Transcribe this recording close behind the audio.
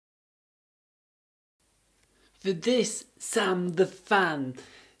For this Sam the Fan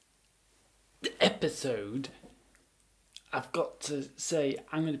episode, I've got to say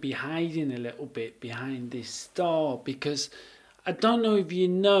I'm going to be hiding a little bit behind this star because I don't know if you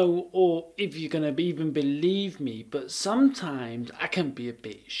know or if you're going to even believe me, but sometimes I can be a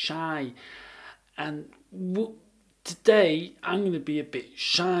bit shy. And today I'm going to be a bit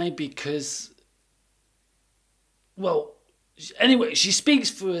shy because, well, anyway, she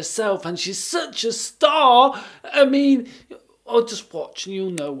speaks for herself and she's such a star. I mean, or just watch and you'll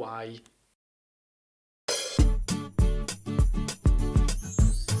know why.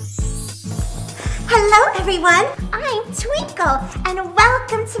 Hello everyone, I'm Twinkle and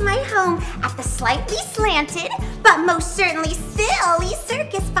welcome to my home at the slightly slanted but most certainly silly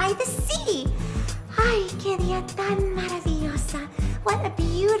circus by the sea. Ay, qué día tan maravillosa. What a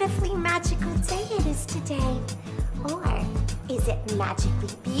beautifully magical day it is today. Or is it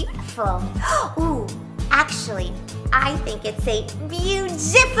magically beautiful? Ooh, actually, I think it's a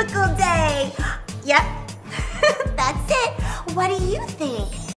beautiful day. Yep, that's it. What do you think?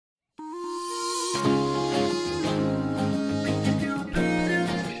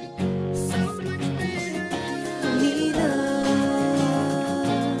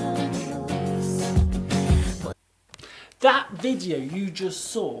 That video you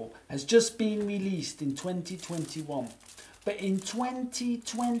just saw has just been released in 2021. But in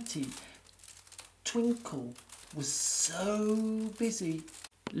 2020, Twinkle was so busy.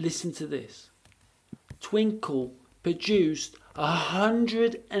 Listen to this. Twinkle produced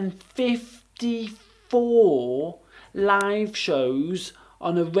 154 live shows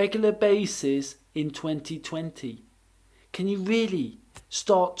on a regular basis in 2020. Can you really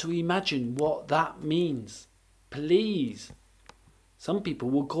start to imagine what that means? Please. Some people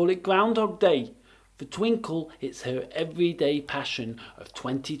will call it Groundhog Day. For Twinkle, it's her everyday passion of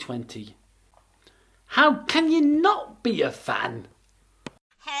 2020. How can you not be a fan?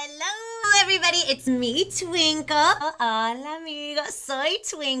 Hello everybody, it's me, Twinkle. Hola amigos, soy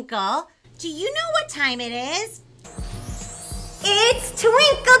Twinkle. Do you know what time it is? It's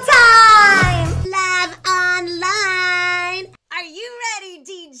Twinkle Time! Live online! Are you ready,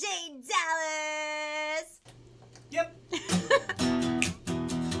 DJ Dallas? Yep.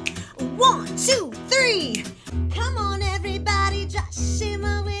 1, 2, 3. Come on, everybody, just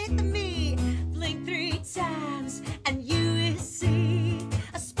shimmer with me. Blink 3 times, and you will see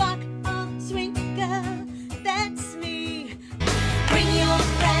a spark of twinkle. That's me. Bring your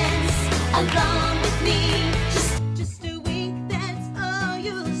friends along with me. Just a wink, that's all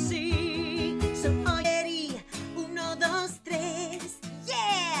you'll see. So are you ready? 1, 2, 3.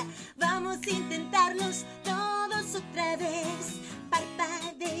 Yeah, vamos a intentarlos todos otra vez.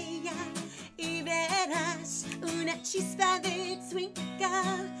 Parpadea y verás una chispa de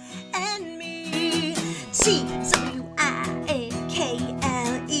twinkle and me. TWINKLE,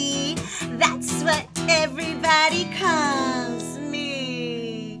 that's what everybody calls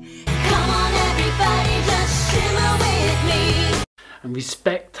me. Come on everybody, just shimmer with me. And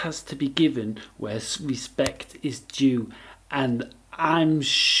respect has to be given where respect is due. And I'm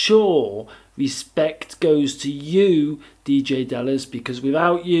sure respect goes to you, DJ Dallas, because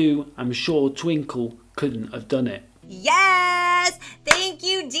without you, I'm sure Twinkle couldn't have done it. Yes! Thank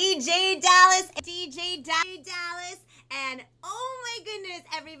you, DJ Dallas. DJ Dallas. And oh my goodness,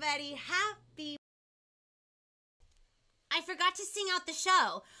 everybody, happy... I forgot to sing out the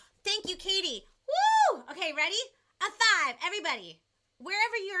show. Thank you, Katie. Woo! Okay, ready? A 5, everybody.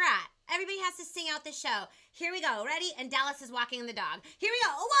 Wherever you're at, everybody has to sing out the show. Here we go. Ready? And Dallas is walking the dog. Here we go.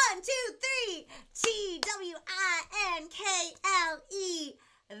 1, 2, 3. TWINKLE.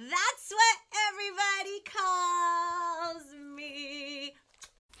 That's what everybody calls me.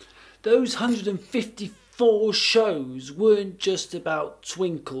 Those 154 shows weren't just about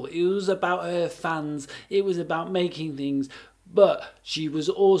Twinkle. It was about her fans. It was about making things. But she was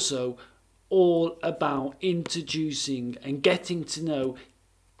also all about introducing and getting to know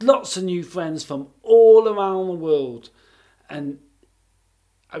lots of new friends from all around the world. And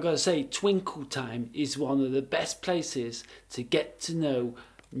I've got to say, Twinkle Time is one of the best places to get to know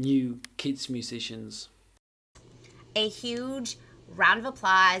new kids musicians. A huge round of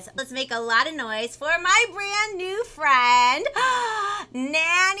applause. Let's make a lot of noise for my brand new friend,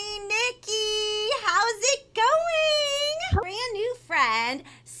 Nanny Nikki. How's it going? Brand new friend,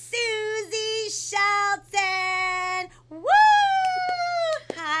 Susie Shelton. Woo!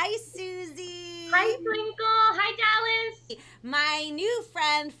 Hi, Susie. Hi, Twinkle. Hi, Dallas. My new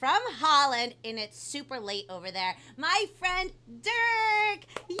friend from Holland, and it's super late over there. My friend, Dirk.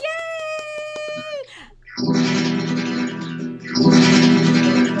 Yay!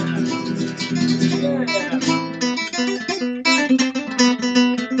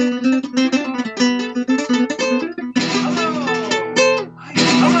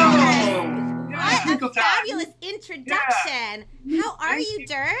 are you,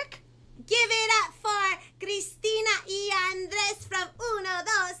 Dirk? Give it up for Cristina y Andrés from Uno,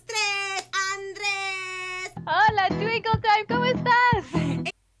 Dos, Tres. Andrés! Hola, Twinkle Time, ¿cómo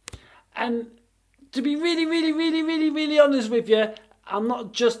estás? And to be really honest with you, I'm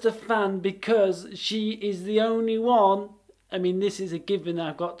not just a fan because she is the only one. I mean, this is a given.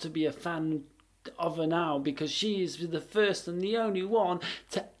 I've got to be a fan of her now because she is the first and the only one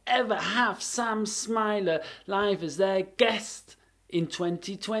to ever have Sam Smiler live as their guest in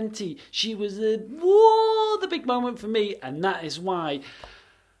 2020. She was the big moment for me, and that is why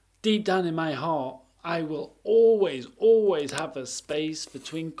deep down in my heart I will always have a space for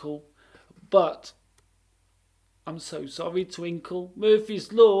Twinkle. But I'm so sorry, Twinkle.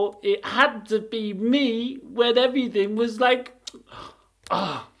 Murphy's Law, it had to be me when everything was like,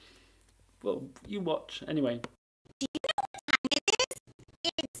 well, you watch anyway. Do you know what time it is?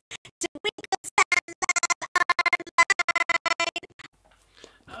 It's Twinkle Time.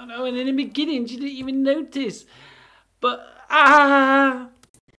 Oh no, and in the beginning she didn't even notice. But I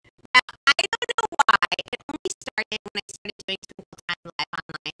don't know why. It only started when I started doing Twinkle Time live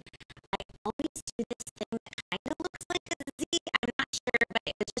online. I always do this thing that kind of looks like a Z. I'm not sure, but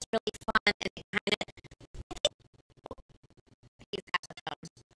it was just really fun, and it kind of. He's got the phone.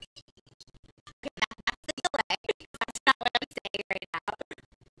 Okay, that's the delay. That's not what I'm saying right now.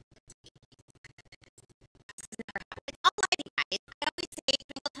 This has never happened. I'll lie to you guys. I always say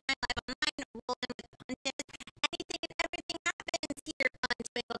Twinkle Time live online, roll in with punches. Anything and everything happens here on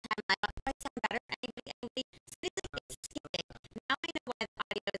Twinkle Time live. Do I sound better? Anybody? Seriously, it's skipping. Now I know why the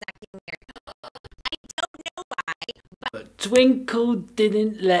audio is acting weird. I don't know why, But Twinkle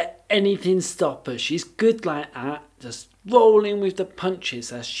didn't let anything stop her. She's good like that, just rolling with the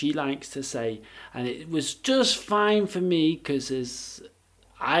punches, as she likes to say. And it was just fine for me because, as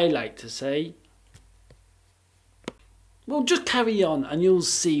I like to say, well, just carry on and you'll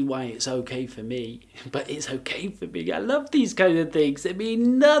see why it's okay for me. But it's okay for me. I love these kind of things. They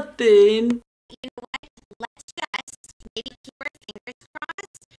mean nothing. you know what? Let's just maybe keep our fingers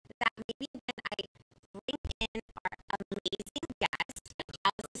crossed that maybe when I bring in our amazing guest,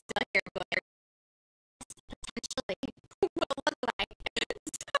 Alice is still here, but our guest potentially will look like.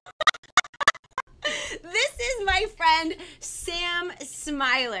 This is my friend Sam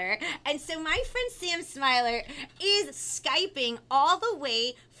Smiler. And so my friend Sam Smiler is Skyping all the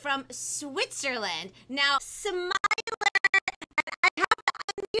way from Switzerland. Now, Smiler, and I have to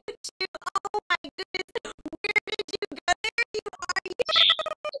unmute you. Oh my goodness. Where did you go? There you are.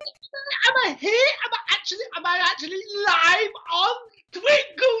 Am I here? Am I actually live on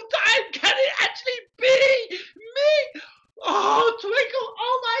Twinkle Time? Can it actually be me? Oh, Twinkle!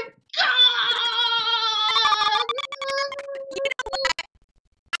 Oh my God! You know what?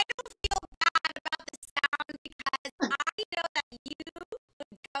 I don't feel bad about the sound because I know that you would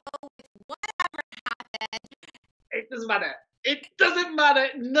go with whatever happened. It doesn't matter. It doesn't matter.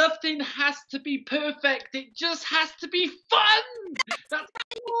 Nothing has to be perfect. It just has to be fun. That's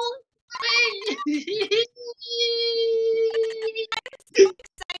all thing. I'm so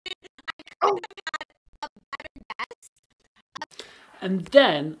excited. I Oh. could have had a better guest. And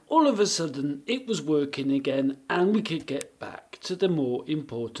then, all of a sudden, it was working again and we could get back to the more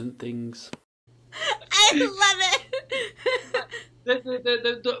important things. I love it.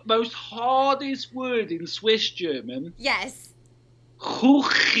 The most hardest word in Swiss German. Yes.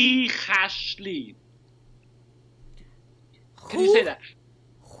 Kuchichashli. Can you say that?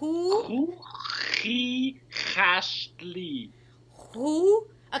 Who? Kuchichashli. Who?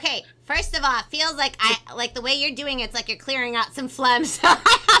 Okay, first of all, it feels like like the way you're doing it's like you're clearing out some phlegm, so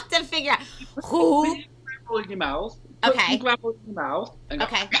I have to figure out who. Put your gravel in your mouth. Okay. Put some gravel in your mouth. And go,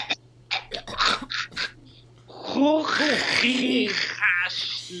 Okay.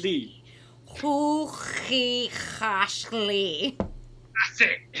 Kuchichashli. Kuchichashli. That's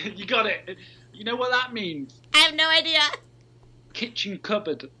it. You got it. You know what that means? I have no idea. Kitchen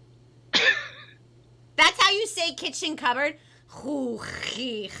cupboard. That's how you say kitchen cupboard.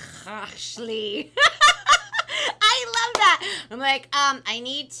 Kuchichashli. I love that. I'm like, I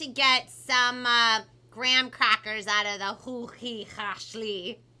need to get some graham crackers out of the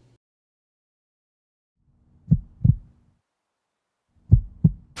kuchichashli.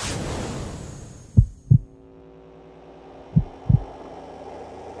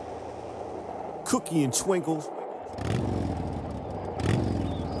 Cookie and Twinkles,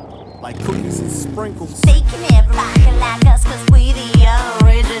 like cookies and sprinkles. They can never rock it like us, cause we the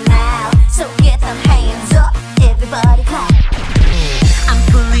original. So get them hands up, everybody clap. I'm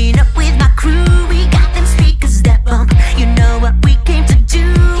pulling up with my crew, we got them speakers that bump. You know what we came to do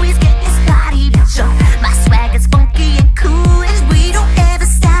is get this party to jump. My swag is funky and cool, as we don't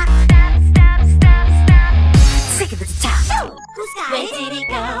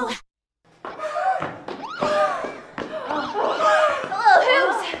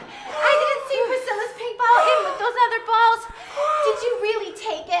me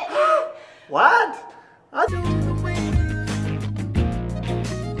take it. What?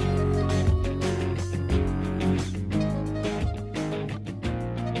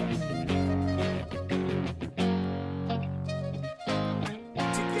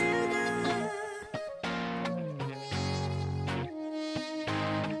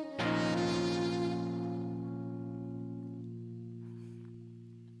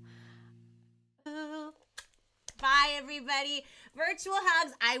 Bye, everybody. Virtual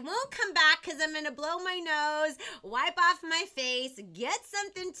hugs. I won't come back because I'm going to blow my nose, wipe off my face, get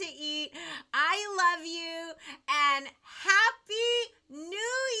something to eat. I love you, and Happy New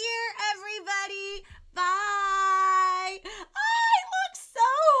Year, everybody. Bye. I look so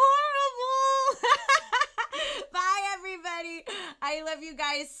horrible. Bye, everybody. I love you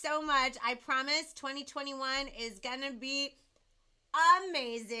guys so much. I promise 2021 is going to be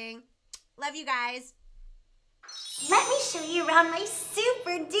amazing. Love you guys. Let me show you around my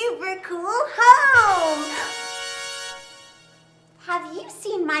super duper cool home. Have you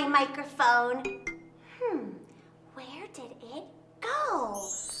seen my microphone? Where did it go?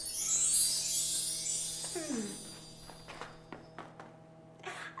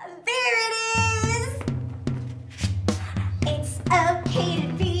 There it is. It's okay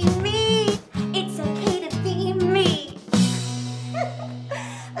to be me. It's okay to be me.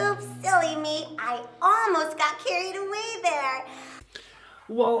 Oops, silly me. I almost got carried away there.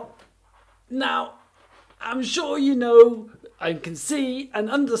 Well, now, I'm sure you know and can see and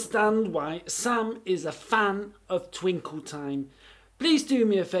understand why Sam is a fan of Twinkle Time. Please do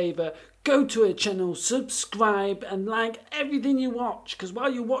me a favour, go to her channel, subscribe and like everything you watch, because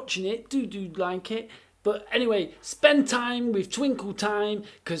while you're watching it, do like it. But anyway, spend time with Twinkle Time,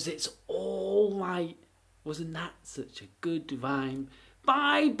 because it's all right. Wasn't that such a good rhyme?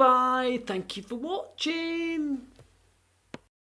 Bye bye, thank you for watching.